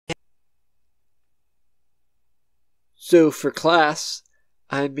So for class,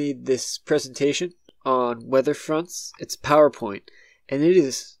 I made this presentation on weather fronts. It's PowerPoint, and it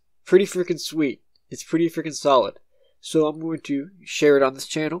is pretty freaking sweet. It's pretty freaking solid. So I'm going to share it on this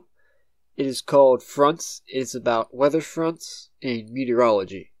channel. It is called Fronts. It's about weather fronts and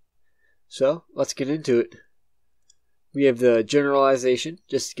meteorology. So let's get into it. We have the generalization,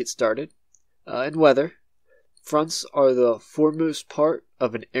 just to get started. In weather, fronts are the foremost part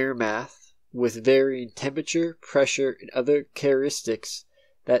of an air mass with varying temperature, pressure, and other characteristics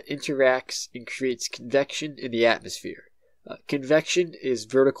that interacts and creates convection in the atmosphere. Convection is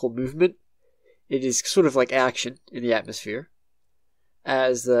vertical movement. It is sort of like action in the atmosphere.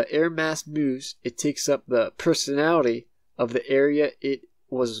 As the air mass moves, it takes up the personality of the area it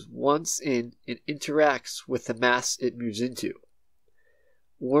was once in and interacts with the mass it moves into.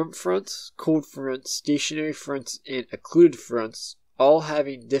 Warm fronts, cold fronts, stationary fronts, and occluded fronts all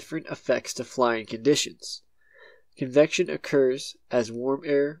having different effects to flying conditions. Convection occurs as warm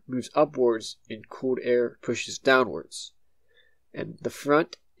air moves upwards and cold air pushes downwards. And the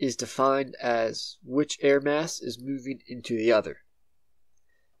front is defined as which air mass is moving into the other.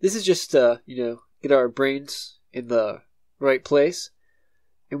 This is just to, get our brains in the right place.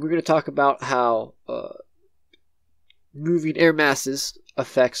 And we're going to talk about how moving air masses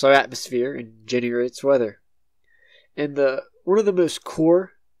affects our atmosphere and generates weather. And one of the most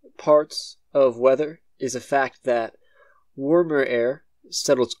core parts of weather is the fact that warmer air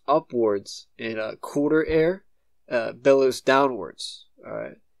settles upwards and colder air bellows downwards. All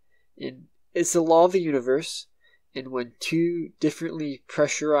right, and it's the law of the universe. And when two differently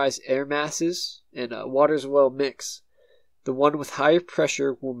pressurized air masses and waters well mix, the one with higher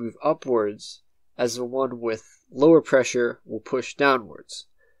pressure will move upwards, as the one with lower pressure will push downwards.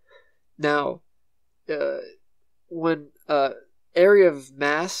 Now, when an area of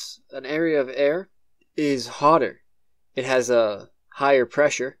mass, an area of air, is hotter, it has a higher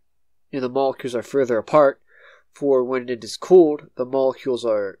pressure, and the molecules are further apart. For when it is cold, the molecules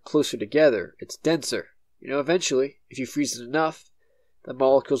are closer together. It's denser. Eventually, if you freeze it enough, the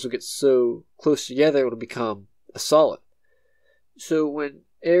molecules will get so close together it will become a solid. So when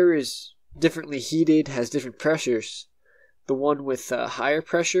air is differently heated, has different pressures, the one with higher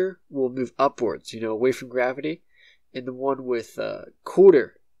pressure will move upwards, away from gravity, and the one with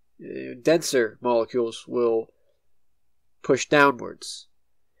colder, denser molecules will push downwards.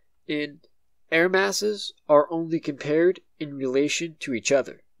 And air masses are only compared in relation to each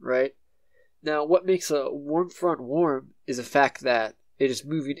other, right? Now, what makes a warm front warm is the fact that it is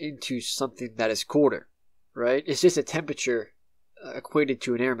moving into something that is colder, right? It's just a temperature equated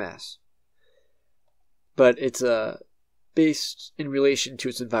to an air mass. But it's based in relation to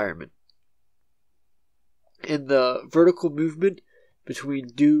its environment. And the vertical movement between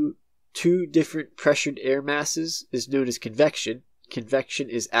two different pressured air masses is known as convection. Convection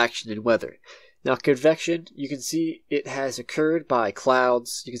is action in weather. Now, convection, you can see it has occurred by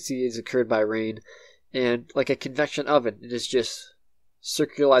clouds. You can see it has occurred by rain. And like a convection oven, it is just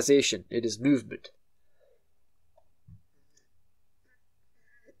circularization. It is movement.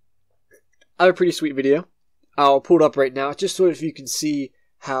 I have a pretty sweet video. I'll pull it up right now, just so if you can see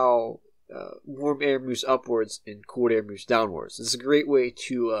how warm air moves upwards and cold air moves downwards. It's a great way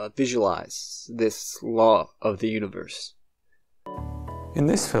to visualize this law of the universe. In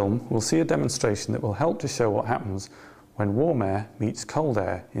this film, we'll see a demonstration that will help to show what happens when warm air meets cold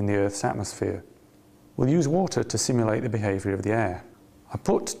air in the Earth's atmosphere. We'll use water to simulate the behaviour of the air. I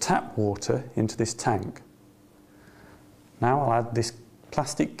put tap water into this tank. Now I'll add this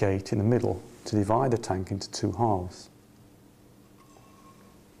plastic gate in the middle to divide the tank into two halves.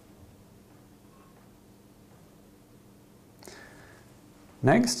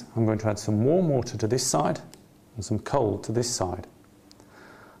 Next, I'm going to add some warm water to this side and some cold to this side.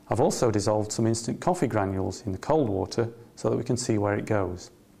 I've also dissolved some instant coffee granules in the cold water so that we can see where it goes.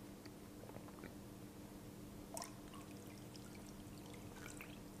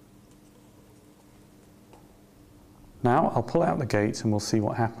 Now I'll pull out the gate and we'll see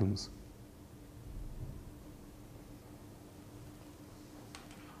what happens.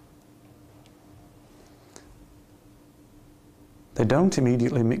 They don't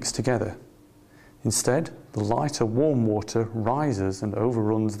immediately mix together. Instead, the lighter warm water rises and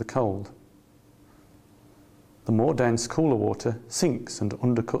overruns the cold. The more dense cooler water sinks and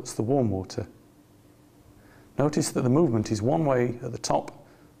undercuts the warm water. Notice that the movement is one way at the top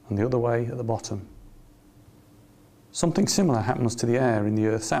and the other way at the bottom. Something similar happens to the air in the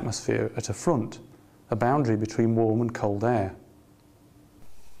Earth's atmosphere at a front, a boundary between warm and cold air.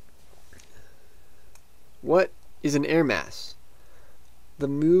 What is an air mass? the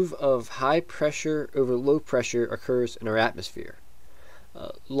move of high pressure over low pressure occurs in our atmosphere.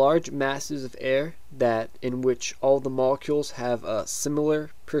 Large masses of air in which all the molecules have a similar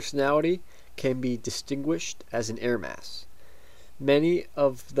personality can be distinguished as an air mass. Many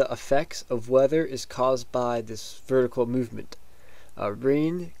of the effects of weather is caused by this vertical movement.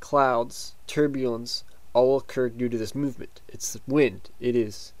 Rain, clouds, turbulence all occur due to this movement. It's wind. It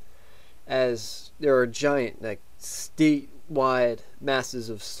is, as there are giant, statewide masses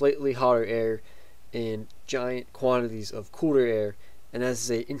of slightly hotter air and giant quantities of cooler air, and as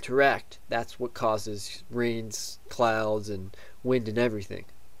they interact, that's what causes rains, clouds, and wind and everything.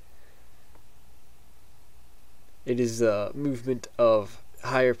 It is the movement of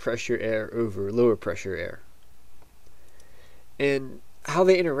higher pressure air over lower pressure air. And how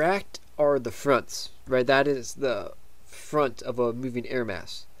they interact are the fronts, right? That is the front of a moving air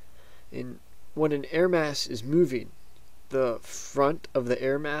mass. And when an air mass is moving, the front of the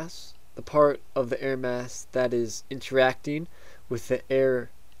air mass, the part of the air mass that is interacting with the air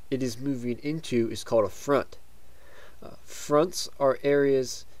it is moving into, is called a front. Fronts are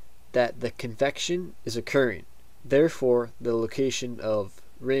areas that the convection is occurring, therefore the location of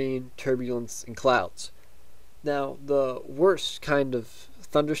rain, turbulence, and clouds. Now, the worst kind of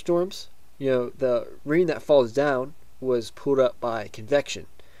thunderstorms, the rain that falls down was pulled up by convection.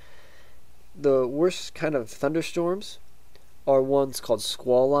 The worst kind of thunderstorms are ones called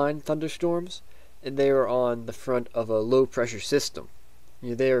squall line thunderstorms, and they are on the front of a low pressure system.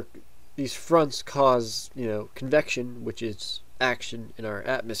 These fronts cause convection, which is action in our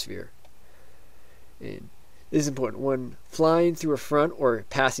atmosphere. And this is important. When flying through a front or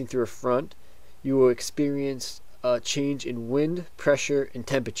passing through a front, you will experience a change in wind, pressure, and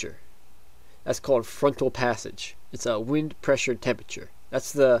temperature. That's called frontal passage. It's a wind, pressure, and temperature.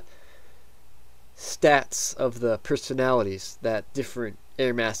 That's the stats of the personalities that different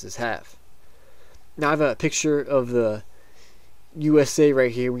air masses have. Now I have a picture of the USA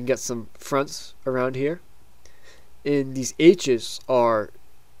right here. We can get some fronts around here. And these H's are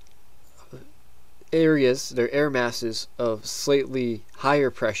areas, they're air masses of slightly higher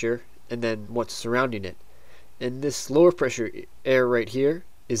pressure and then what's surrounding it. And this lower pressure air right here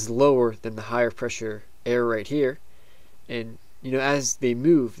is lower than the higher pressure air right here. And as they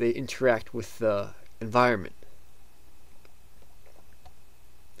move, they interact with the environment.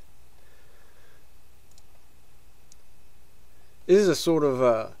 This is a sort of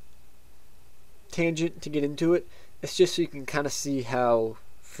a tangent to get into it. It's just so you can kind of see how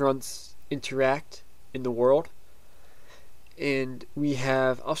fronts interact in the world. And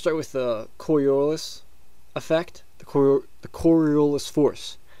I'll start with the Coriolis effect, the Coriolis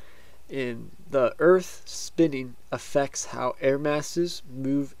force. And the Earth spinning affects how air masses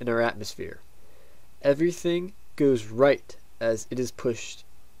move in our atmosphere. Everything goes right as it is pushed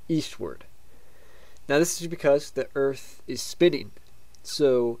eastward. Now this is because the Earth is spinning.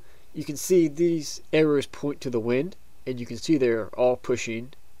 So you can see these arrows point to the wind, and you can see they're all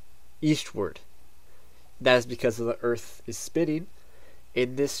pushing eastward. That is because the Earth is spinning,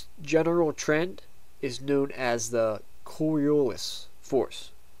 and this general trend is known as the Coriolis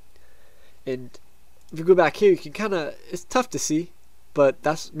force. And if you go back here, you can it's tough to see, but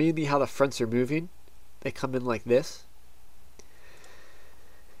that's mainly how the fronts are moving. They come in like this.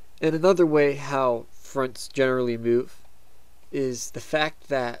 And another way how fronts generally move is the fact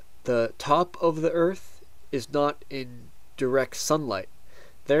that the top of the Earth is not in direct sunlight.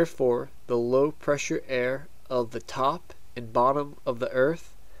 Therefore, the low pressure air of the top and bottom of the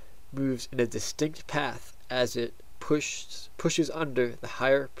Earth moves in a distinct path as it pushes under the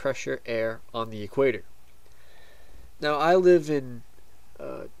higher pressure air on the equator. Now, I live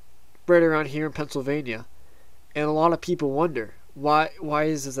right around here in Pennsylvania, and a lot of people wonder why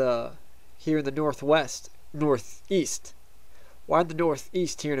is here in the northeast, why in the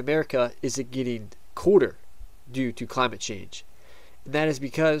northeast here in America is it getting colder due to climate change? And that is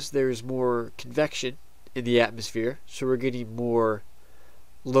because there's more convection in the atmosphere, so we're getting more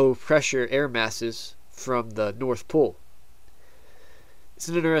low pressure air masses from the North Pole. It's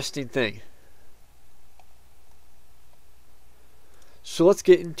an interesting thing. So let's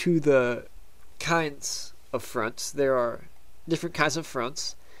get into the kinds of fronts. There are different kinds of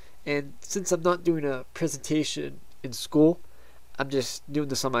fronts, and since I'm not doing a presentation in school, I'm just doing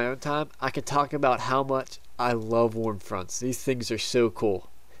this on my own time, I can talk about how much I love warm fronts. These things are so cool.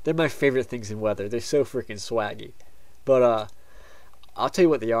 They're my favorite things in weather. They're so freaking swaggy. But I'll tell you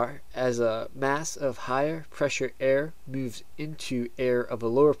what they are. As a mass of higher pressure air moves into air of a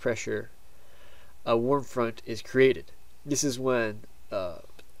lower pressure, a warm front is created. This is when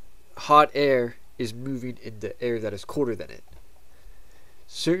hot air is moving into air that is colder than it.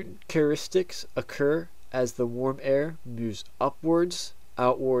 Certain characteristics occur as the warm air moves upwards,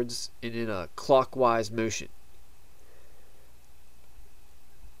 outwards, and in a clockwise motion.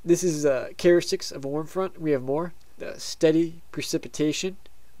 This is characteristics of a warm front. We have more. The steady precipitation.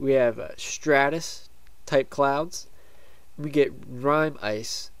 We have stratus type clouds. We get rime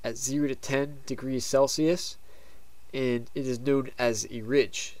ice at 0 to 10 degrees Celsius, and it is known as a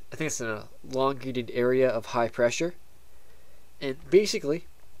ridge. I think it's an elongated area of high pressure. And basically,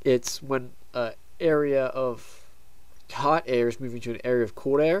 it's when an area of hot air is moving to an area of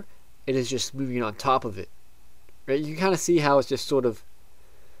cold air, it is just moving on top of it. Right? You can kind of see how it's just sort of,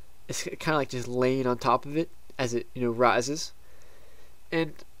 it's kind of like just laying on top of it as it, rises.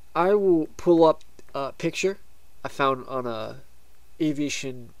 And I will pull up a picture I found on a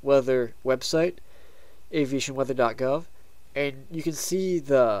aviation weather website, avaitionweather.gov, and you can see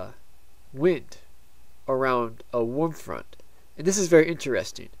the wind around a warm front. And this is very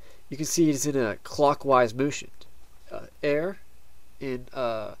interesting. You can see it's in a clockwise motion. Air in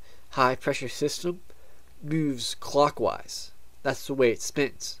a high pressure system moves clockwise. That's the way it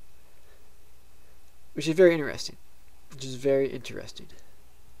spins. Which is very interesting.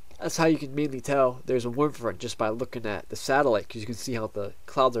 That's how you can mainly tell there's a warm front, just by looking at the satellite, because you can see how the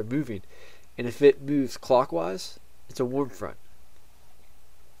clouds are moving. And if it moves clockwise, it's a warm front.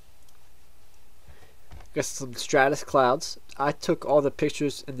 Got some stratus clouds. I took all the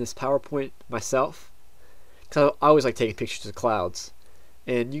pictures in this PowerPoint myself, because I always like taking pictures of clouds.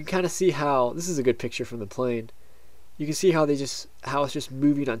 And you can kind of see how, this is a good picture from the plane. You can see how it's just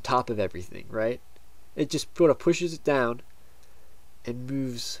moving on top of everything, right? It just sort of pushes it down and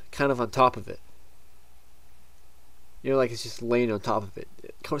moves kind of on top of it. Like it's just laying on top of it.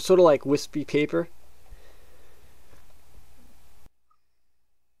 Sort of like wispy paper.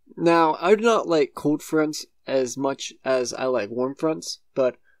 Now, I do not like cold fronts as much as I like warm fronts,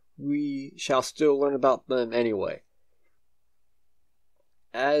 but we shall still learn about them anyway.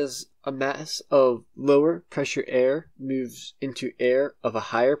 As a mass of lower pressure air moves into air of a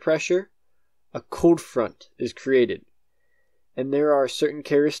higher pressure, a cold front is created. And there are certain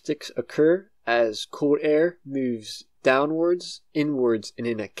characteristics occur as cold air moves downwards, inwards, and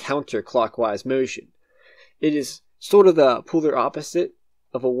in a counterclockwise motion. It is sort of the polar opposite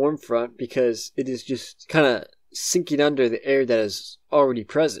of a warm front, because it is just kind of sinking under the air that is already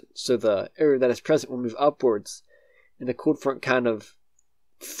present. So the air that is present will move upwards, and the cold front kind of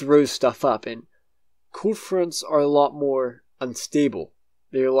throws stuff up. And cold fronts are a lot more unstable.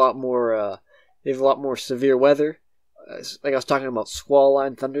 They have a lot more severe weather. Like I was talking about, squall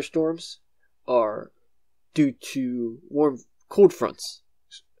line thunderstorms are due to cold fronts.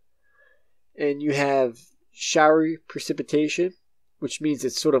 And you have showery precipitation, which means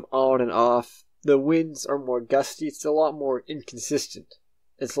it's sort of on and off. The winds are more gusty. It's a lot more inconsistent.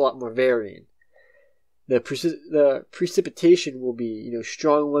 It's a lot more varying. The precipitation will be,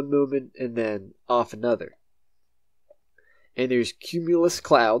 strong one moment and then off another. And there's cumulus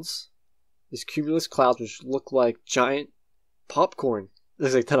clouds. There's cumulus clouds which look like giant popcorn.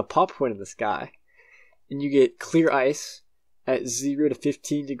 There's like a ton of popcorn in the sky. And you get clear ice at 0 to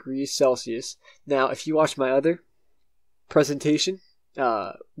 15 degrees Celsius. Now, if you watch my other presentation,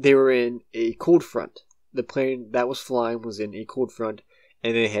 they were in a cold front. The plane that was flying was in a cold front,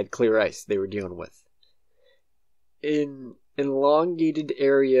 and they had clear ice they were dealing with. An elongated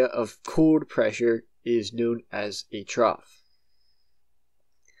area of cold pressure is known as a trough.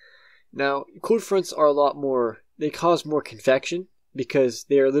 Now, cold fronts are a lot more, they cause more convection, because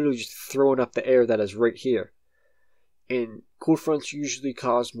they are literally just throwing up the air that is right here. And cold fronts usually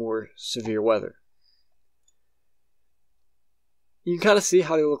cause more severe weather. You can kind of see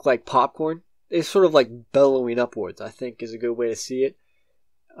how they look like popcorn. It's sort of like bellowing upwards, I think is a good way to see it.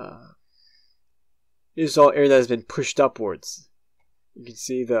 This is all air that has been pushed upwards. You can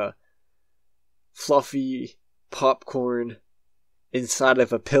see the fluffy popcorn inside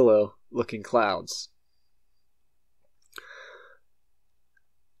of a pillow looking clouds.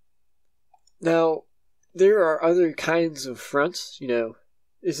 Now, there are other kinds of fronts.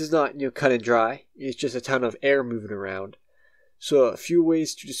 This is not cut and dry. It's just a ton of air moving around. So a few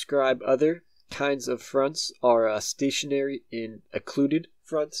ways to describe other kinds of fronts are stationary and occluded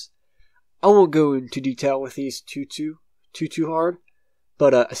fronts. I won't go into detail with these too hard,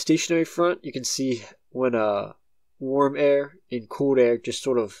 but a stationary front, you can see when warm air and cold air just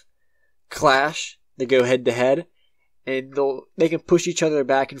sort of clash. They go head to head, and they can push each other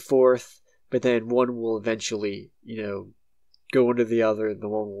back and forth, but then one will eventually, go into the other, and the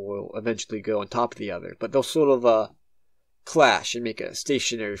one will eventually go on top of the other. But they'll sort of clash and make a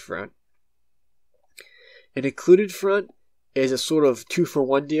stationary front. An occluded front is a sort of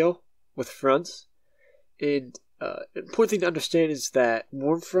 2-for-1 deal with fronts. And an important thing to understand is that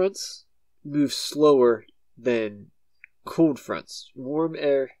warm fronts move slower than cold fronts. Warm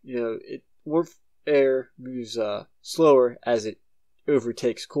air, warm air moves slower as it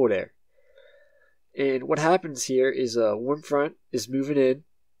overtakes cold air. And what happens here is a warm front is moving in,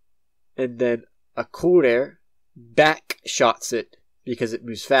 and then a cold air back shots it because it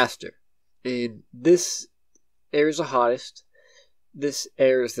moves faster. And this air is the hottest, this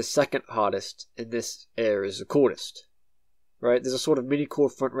air is the second hottest, and this air is the coldest. Right? There's a sort of mini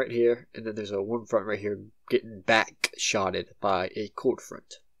cold front right here, and then there's a warm front right here getting back shotted by a cold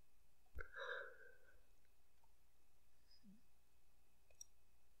front.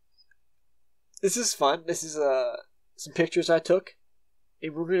 This is fun. This is some pictures I took,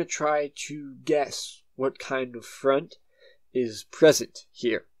 and we're going to try to guess what kind of front is present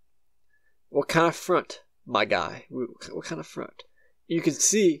here. What kind of front, my guy? What kind of front? You can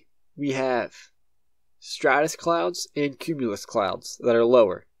see we have stratus clouds and cumulus clouds that are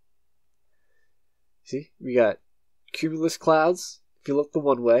lower. See, we got cumulus clouds if you look the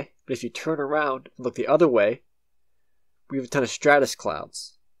one way, but if you turn around and look the other way, we have a ton of stratus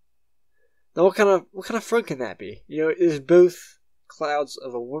clouds. Now, what kind of front can that be? It is both clouds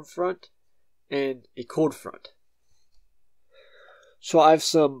of a warm front and a cold front. So I have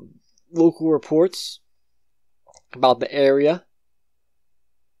some local reports about the area,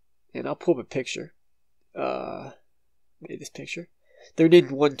 and I'll pull up a picture. Made this picture. They're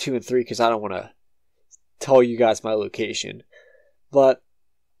named 1, 2, and 3 because I don't want to tell you guys my location. But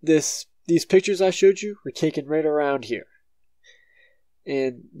these pictures I showed you were taken right around here.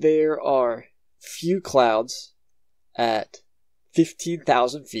 And there are few clouds at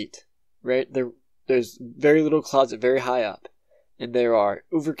 15,000 feet, right? There's very little clouds at very high up. And there are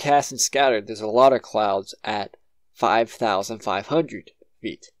overcast and scattered. There's a lot of clouds at 5,500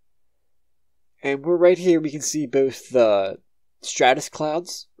 feet. And we're right here. We can see both the stratus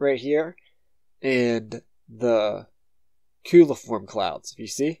clouds right here and the cumuliform clouds. If you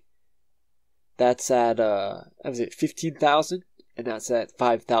see, that's at 15,000, and that's at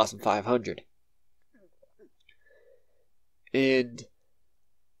 5,500. And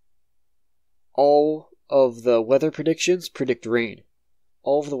all of the weather predictions predict rain.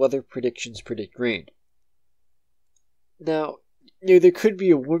 All of the weather predictions predict rain. Now, there could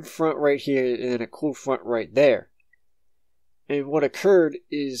be a warm front right here and a cold front right there. And what occurred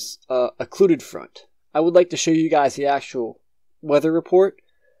is a occluded front. I would like to show you guys the actual weather report,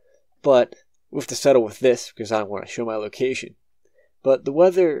 but we have to settle with this because I don't want to show my location. But the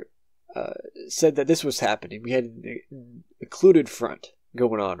weather said that this was happening. We had an occluded front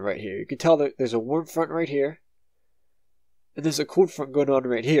going on right here. You can tell that there's a warm front right here, and there's a cold front going on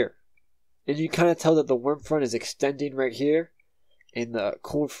right here. And you kind of tell that the warm front is extending right here, and the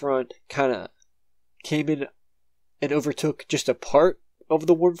cold front kind of came in and overtook just a part of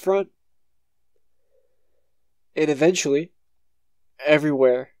the warm front. And eventually,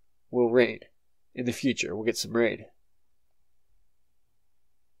 everywhere will rain in the future. We'll get some rain.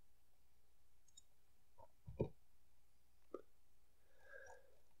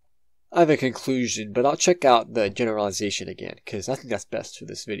 I have a conclusion, but I'll check out the generalization again, because I think that's best for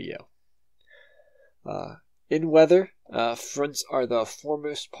this video. In weather, fronts are the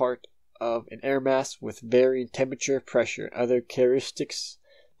foremost part of an air mass with varying temperature, pressure, and other characteristics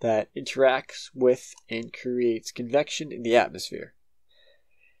that interacts with and creates convection in the atmosphere.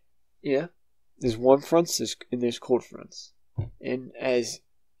 There's warm fronts and there's cold fronts. And as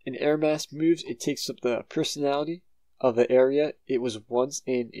an air mass moves, it takes up the personality of the area it was once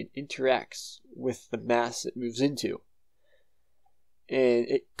in and interacts with the mass it moves into. And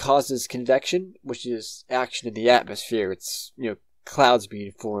it causes convection, which is action in the atmosphere. It's, clouds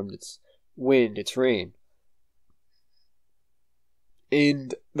being formed, it's wind, it's rain.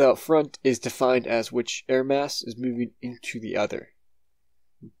 And the front is defined as which air mass is moving into the other.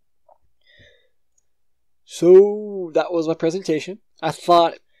 So that was my presentation. I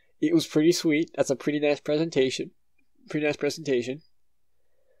thought it was pretty sweet. That's a pretty nice presentation.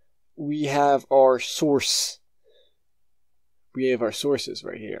 We have our source. We have our sources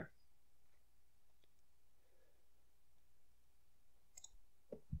right here.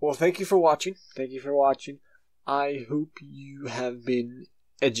 Well, thank you for watching. I hope you have been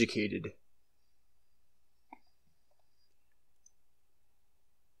educated.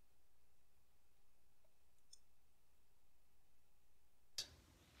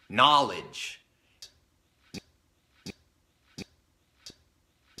 Knowledge.